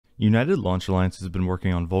United Launch Alliance has been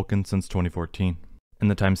working on Vulcan since 2014. In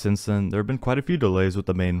the time since then, there have been quite a few delays with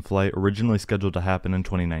the Maiden flight originally scheduled to happen in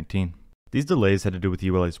 2019. These delays had to do with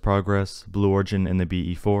ULA's progress, Blue Origin and the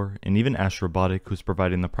BE-4, and even Astrobotic, who's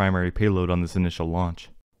providing the primary payload on this initial launch.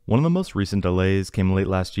 One of the most recent delays came late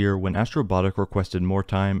last year when Astrobotic requested more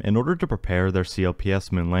time in order to prepare their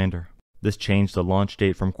CLPS Moon lander. This changed the launch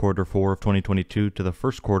date from Q4 of 2022 to the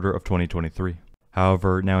first quarter of 2023.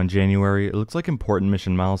 However, now in January, it looks like important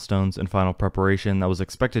mission milestones and final preparation that was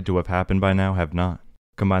expected to have happened by now have not.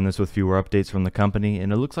 Combine this with fewer updates from the company,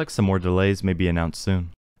 and it looks like some more delays may be announced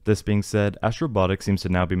soon. This being said, Astrobotic seems to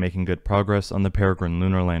now be making good progress on the Peregrine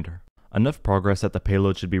lunar lander. Enough progress that the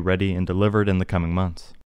payload should be ready and delivered in the coming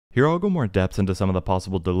months. Here I'll go more in depth into some of the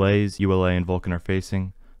possible delays ULA and Vulcan are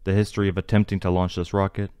facing, the history of attempting to launch this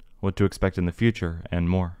rocket, what to expect in the future, and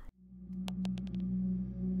more.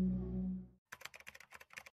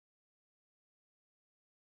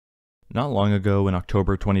 Not long ago, in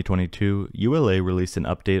October 2022, ULA released an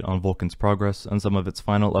update on Vulcan's progress and some of its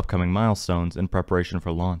final upcoming milestones in preparation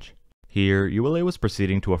for launch. Here, ULA was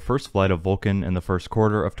proceeding to a first flight of Vulcan in the first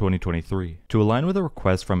quarter of 2023, to align with a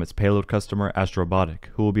request from its payload customer Astrobotic,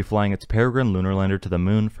 who will be flying its Peregrine lunar lander to the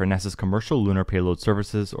Moon for NASA's Commercial Lunar Payload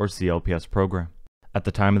Services or CLPS program. At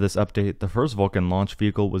the time of this update, the first Vulcan launch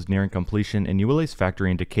vehicle was nearing completion in ULA's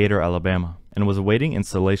factory in Decatur, Alabama, and was awaiting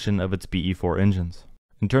installation of its BE-4 engines.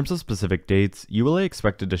 In terms of specific dates, ULA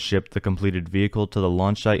expected to ship the completed vehicle to the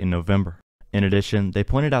launch site in November. In addition, they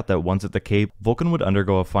pointed out that once at the Cape, Vulcan would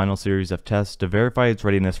undergo a final series of tests to verify its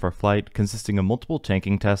readiness for flight, consisting of multiple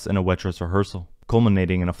tanking tests and a wet dress rehearsal,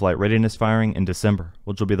 culminating in a flight readiness firing in December,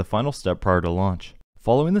 which will be the final step prior to launch.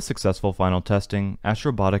 Following the successful final testing,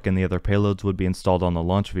 Astrobotic and the other payloads would be installed on the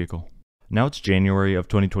launch vehicle. Now it's January of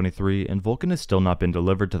 2023 and Vulcan has still not been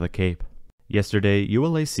delivered to the Cape. Yesterday,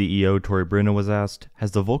 ULA CEO Tori Bruno was asked,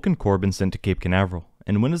 has the Vulcan core been sent to Cape Canaveral,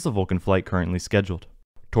 and when is the Vulcan flight currently scheduled?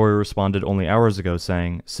 Tori responded only hours ago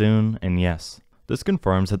saying, soon and yes. This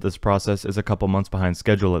confirms that this process is a couple months behind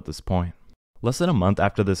schedule at this point. Less than a month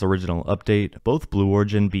after this original update, both Blue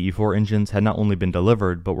Origin BE-4 engines had not only been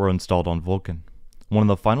delivered but were installed on Vulcan, one of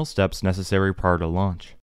the final steps necessary prior to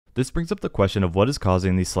launch. This brings up the question of what is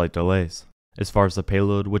causing these slight delays. As far as the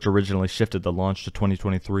payload, which originally shifted the launch to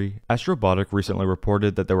 2023, Astrobotic recently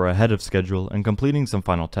reported that they were ahead of schedule and completing some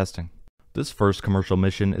final testing. This first commercial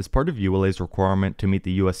mission is part of ULA's requirement to meet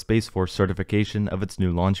the US Space Force certification of its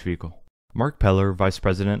new launch vehicle. Mark Peller, Vice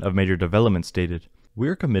President of Major Development, stated, "We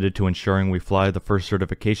are committed to ensuring we fly the first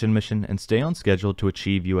certification mission and stay on schedule to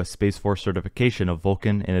achieve US Space Force certification of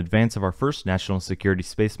Vulcan in advance of our first national security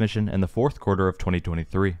space mission in the fourth quarter of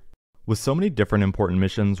 2023. With so many different important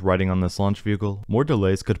missions riding on this launch vehicle, more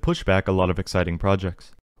delays could push back a lot of exciting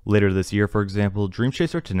projects. Later this year, for example, Dream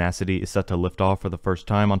Chaser Tenacity is set to lift off for the first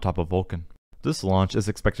time on top of Vulcan. This launch is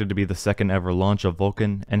expected to be the second ever launch of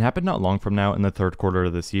Vulcan and happen not long from now in the third quarter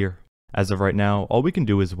of this year. As of right now, all we can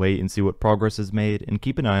do is wait and see what progress is made and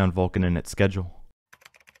keep an eye on Vulcan and its schedule.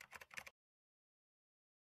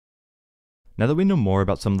 Now that we know more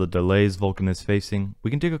about some of the delays Vulcan is facing, we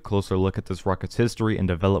can take a closer look at this rocket's history and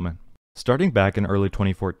development. Starting back in early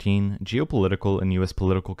 2014, geopolitical and US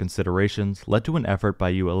political considerations led to an effort by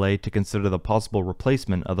ULA to consider the possible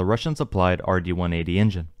replacement of the Russian-supplied RD-180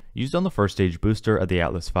 engine, used on the first stage booster of the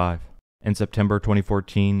Atlas V. In September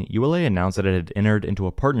 2014, ULA announced that it had entered into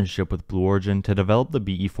a partnership with Blue Origin to develop the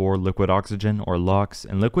BE-4 liquid oxygen or LOX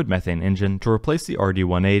and liquid methane engine to replace the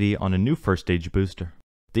RD-180 on a new first stage booster.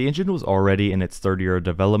 The engine was already in its third year of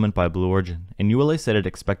development by Blue Origin, and ULA said it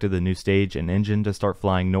expected the new stage and engine to start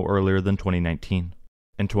flying no earlier than 2019.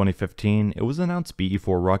 In 2015, it was announced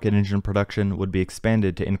BE-4 rocket engine production would be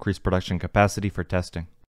expanded to increase production capacity for testing.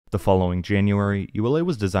 The following January, ULA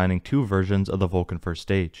was designing two versions of the Vulcan first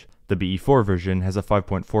stage. The BE-4 version has a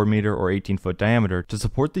 5.4 meter or 18-foot diameter to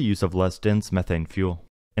support the use of less dense methane fuel.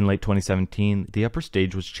 In late 2017, the upper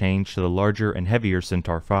stage was changed to the larger and heavier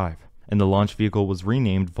Centaur 5. And the launch vehicle was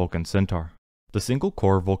renamed Vulcan Centaur. The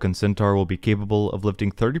single-core Vulcan Centaur will be capable of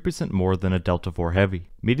lifting 30% more than a Delta IV Heavy,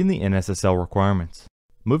 meeting the NSSL requirements.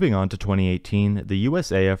 Moving on to 2018, the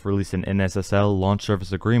USAF released an NSSL launch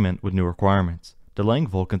service agreement with new requirements, delaying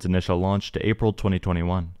Vulcan's initial launch to April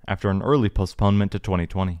 2021, after an early postponement to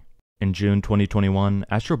 2020. In June 2021,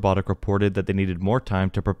 Astrobotic reported that they needed more time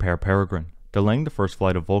to prepare Peregrine, delaying the first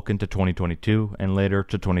flight of Vulcan to 2022 and later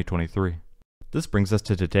to 2023. This brings us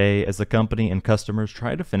to today as the company and customers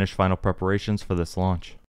try to finish final preparations for this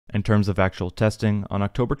launch. In terms of actual testing, on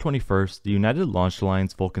October 21st, the United Launch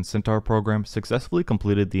Alliance Vulcan Centaur program successfully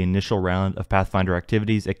completed the initial round of Pathfinder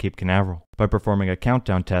activities at Cape Canaveral by performing a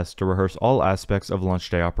countdown test to rehearse all aspects of launch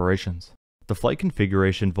day operations. The flight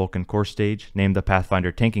configuration Vulcan core stage, named the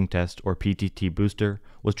Pathfinder Tanking Test or PTT booster,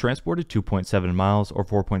 was transported 2.7 miles or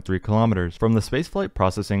 4.3 kilometers from the Spaceflight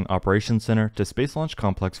Processing Operations Center to Space Launch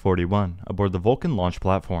Complex 41 aboard the Vulcan launch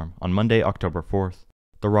platform on Monday, October 4th.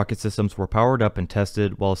 The rocket systems were powered up and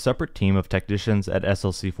tested while a separate team of technicians at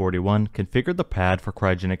SLC-41 configured the pad for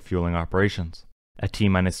cryogenic fueling operations. At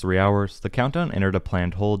T-3 hours, the countdown entered a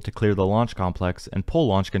planned hold to clear the launch complex and pull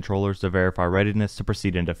launch controllers to verify readiness to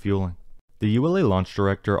proceed into fueling. The ULA launch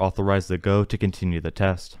director authorized the go to continue the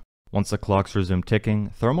test. Once the clocks resumed ticking,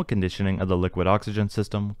 thermal conditioning of the liquid oxygen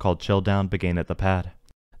system, called chill down, began at the pad.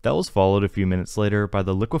 That was followed a few minutes later by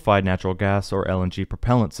the liquefied natural gas or LNG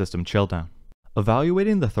propellant system chill down.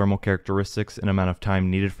 Evaluating the thermal characteristics and amount of time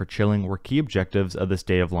needed for chilling were key objectives of this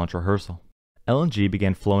day of launch rehearsal. LNG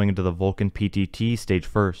began flowing into the Vulcan PTT stage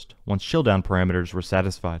first, once chill down parameters were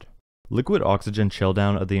satisfied. Liquid oxygen chill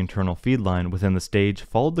down of the internal feed line within the stage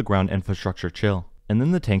followed the ground infrastructure chill, and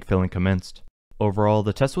then the tank filling commenced. Overall,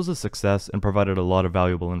 the test was a success and provided a lot of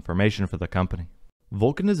valuable information for the company.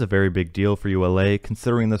 Vulcan is a very big deal for ULA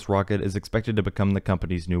considering this rocket is expected to become the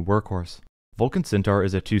company's new workhorse. Vulcan Centaur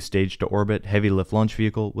is a 2-stage to orbit heavy lift launch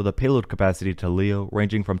vehicle with a payload capacity to LEO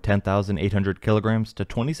ranging from 10,800 kilograms to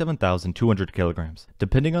 27,200 kilograms,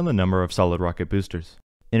 depending on the number of solid rocket boosters.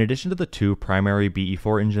 In addition to the 2 primary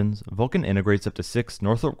BE-4 engines, Vulcan integrates up to 6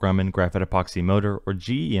 Northrop Grumman graphite epoxy motor or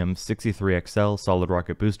GEM 63XL solid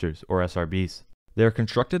rocket boosters, or SRBs. They are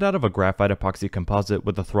constructed out of a graphite epoxy composite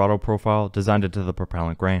with a throttle profile designed into the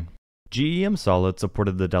propellant grain. GEM Solid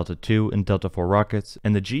supported the Delta II and Delta IV rockets,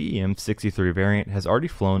 and the GEM 63 variant has already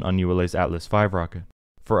flown on ULA's Atlas V rocket.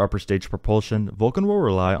 For upper stage propulsion, Vulcan will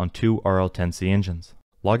rely on 2 RL-10C engines.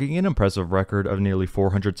 Logging an impressive record of nearly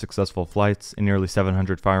 400 successful flights and nearly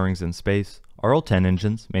 700 firings in space, RL-10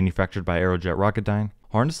 engines, manufactured by Aerojet Rocketdyne,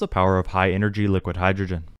 harness the power of high-energy liquid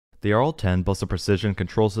hydrogen. The RL-10 boasts a precision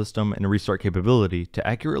control system and restart capability to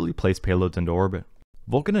accurately place payloads into orbit.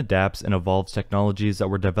 Vulcan adapts and evolves technologies that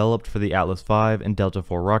were developed for the Atlas V and Delta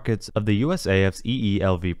IV rockets of the USAF's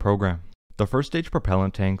EELV program. The first stage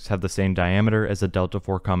propellant tanks have the same diameter as the Delta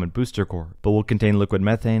IV common booster core, but will contain liquid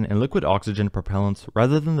methane and liquid oxygen propellants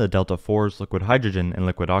rather than the Delta IV's liquid hydrogen and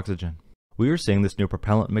liquid oxygen. We are seeing this new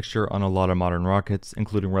propellant mixture on a lot of modern rockets,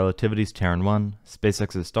 including Relativity's Terran 1,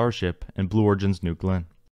 SpaceX's Starship, and Blue Origin's New Glenn.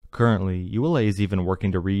 Currently, ULA is even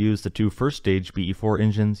working to reuse the 2 first-stage BE-4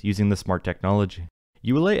 engines using the SMART technology.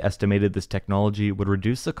 ULA estimated this technology would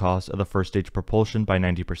reduce the cost of the first-stage propulsion by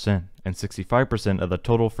 90% and 65% of the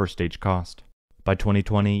total first-stage cost. By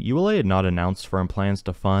 2020, ULA had not announced firm plans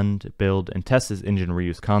to fund, build, and test this engine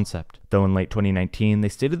reuse concept, though in late 2019 they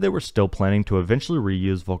stated they were still planning to eventually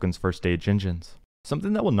reuse Vulcan's first-stage engines.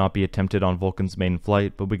 Something that will not be attempted on Vulcan's main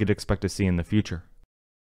flight, but we could expect to see in the future.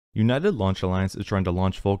 United Launch Alliance is trying to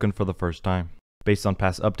launch Vulcan for the first time. Based on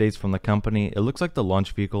past updates from the company, it looks like the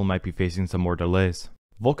launch vehicle might be facing some more delays.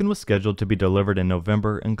 Vulcan was scheduled to be delivered in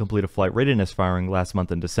November and complete a flight readiness firing last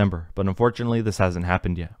month in December, but unfortunately this hasn't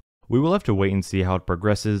happened yet. We will have to wait and see how it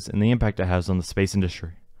progresses and the impact it has on the space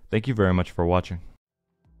industry. Thank you very much for watching.